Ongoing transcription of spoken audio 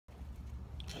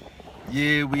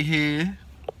Yeah, we here.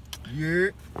 Yeah.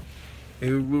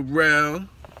 Here with Rel.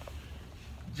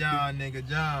 John, nigga,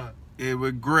 John. Here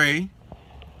with Gray.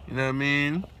 You know what I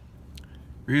mean?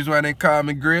 Reason why they call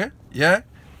me Gray, yeah?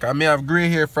 Cause me have Gray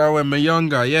here from when I'm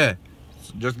younger, yeah.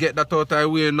 So just get that out of the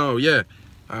way now, yeah.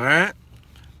 Alright?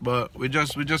 But we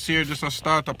just here just to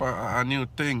start up a new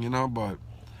thing, you know, but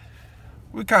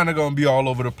we kinda gonna be all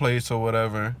over the place or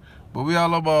whatever. But we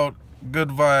all about good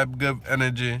vibe, good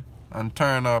energy, and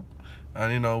turn up.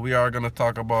 And you know, we are gonna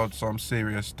talk about some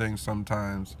serious things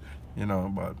sometimes, you know,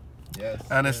 but yes,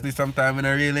 honestly sometimes we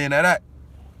don't really into that.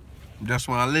 Just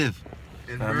wanna live.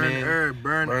 And burn the herb.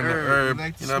 herb.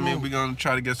 Like you know what I mean? We're gonna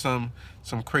try to get some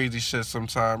crazy shit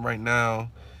sometime. Right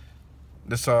now,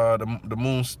 this the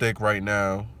moon stick right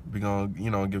now. We gonna, you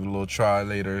know, give it a little try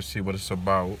later, see what it's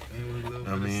about. And a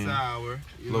little bit of sour.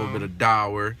 A little bit of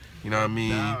dour, you know what I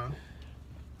mean? Dour.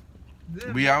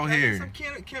 We out here.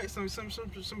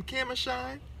 Some camera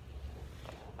shine.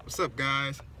 What's up,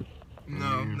 guys?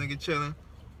 No, nigga chilling.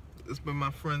 It's been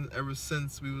my friend ever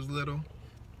since we was little.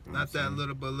 Not that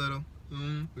little, but little.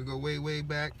 We go way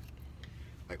back.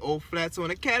 Like old flats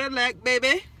on a Cadillac,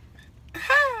 baby.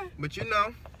 But you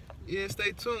know, yeah,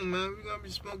 stay tuned, man. We gonna be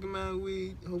smoking mad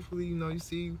weed. Hopefully, you know, you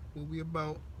see what we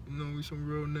about. You know, we some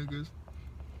real niggas.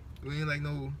 We ain't like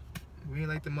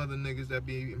them other niggas that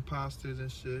be imposters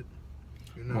and shit.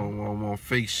 You know? Want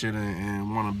fake shit and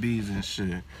wannabes and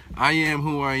shit. I am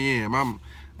who I am.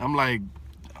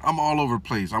 I'm all over the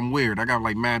place. I'm weird. I got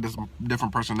like mad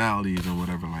different personalities or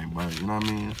whatever, like, but you know what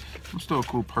I mean? I'm still a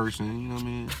cool person, you know what I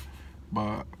mean?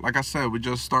 But like I said, we're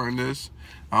just starting this.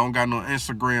 I don't got no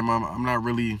Instagram. I'm not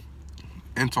really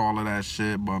into all of that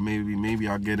shit, but maybe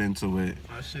I'll get into it.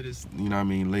 My shit is, you know what I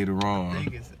mean, later on. I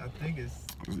think it's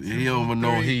he don't even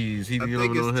know he don't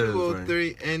know his.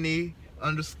 203 NE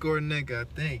 _ nigga,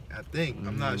 I think.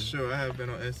 I'm not sure. I haven't been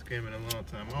on Instagram in a long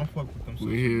time. I don't fuck with them.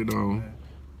 We here though. Man.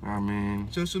 I mean,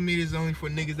 social media is only for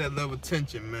niggas that love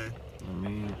attention, man. I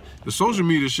mean, the social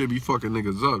media shit be fucking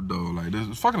niggas up though. Like,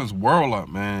 it's fucking this world up,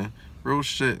 man. Real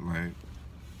shit. Like,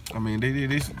 I mean,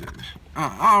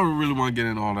 I don't really want to get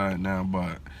into all that now,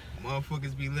 but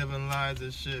motherfuckers be living lives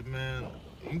and shit, man.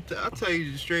 I'll tell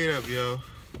you straight up, yo.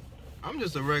 I'm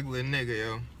just a regular nigga,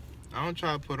 yo. I don't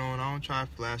try to put on, I don't try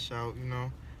to flash out, you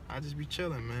know. I just be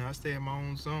chilling, man. I stay in my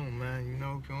own zone, man. You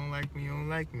know, if you don't like me, you don't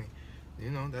like me.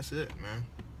 You know, that's it, man.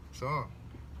 That's all.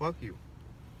 Fuck you.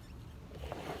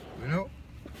 You know?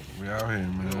 We out here,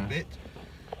 man. Little bitch.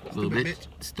 Little bitch.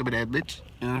 Stupid ass bitch.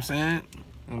 You know what I'm saying? You know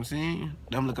what I'm saying?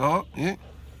 Dumb like a hawk, yeah?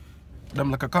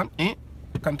 Dumb like a cunt, eh?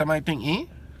 Cunt to my thing, eh?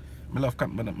 Me love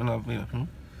cunt, but me love me.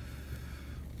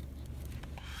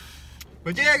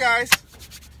 But yeah, guys.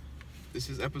 This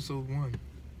is episode 1.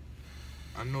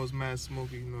 I know it's mad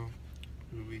smoky, you know.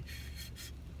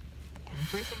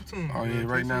 Play some tunes. Oh yeah,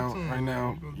 right now,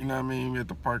 you know what I mean? We at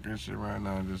the park and shit right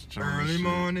now, just chilling. Early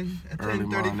morning at 10:35. You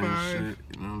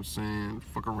know what I'm saying?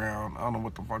 Fuck around. I don't know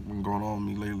what the fuck been going on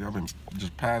with me lately. I've been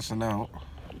just passing out.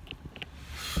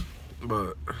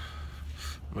 But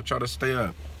I'm gonna try to stay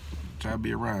up. Try to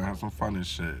be around, have some fun and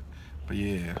shit. But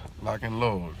yeah, lock and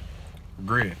load.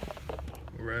 Grit.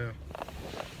 Real.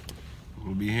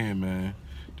 We'll be here, man.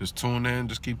 Just tune in,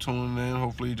 just keep tuning in.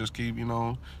 Hopefully just keep, you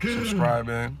know,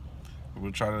 subscribing.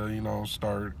 We'll try to, you know,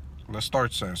 let's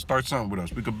start something with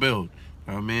us. We could build.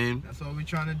 You know what I mean? That's all we're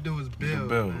trying to do is build,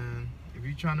 man. If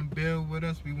you're trying to build with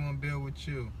us, we want to build with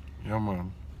you. Yeah,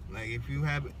 man. Like, if you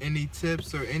have any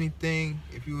tips or anything,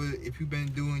 if you've been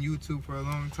doing YouTube for a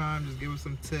long time, just give us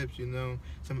some tips, you know,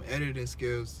 some editing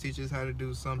skills. Teach us how to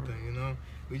do something, you know.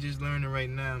 We just learning right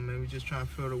now, man. We just trying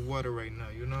to feel the water right now,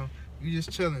 you know. We just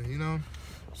chilling, you know.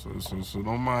 So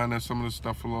don't mind that some of the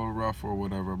stuff a little rough or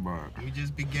whatever, but we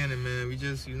just beginning, man. We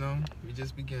just, you know, we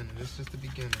just beginning. It's just the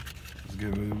beginning.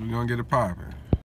 We gonna get it popping.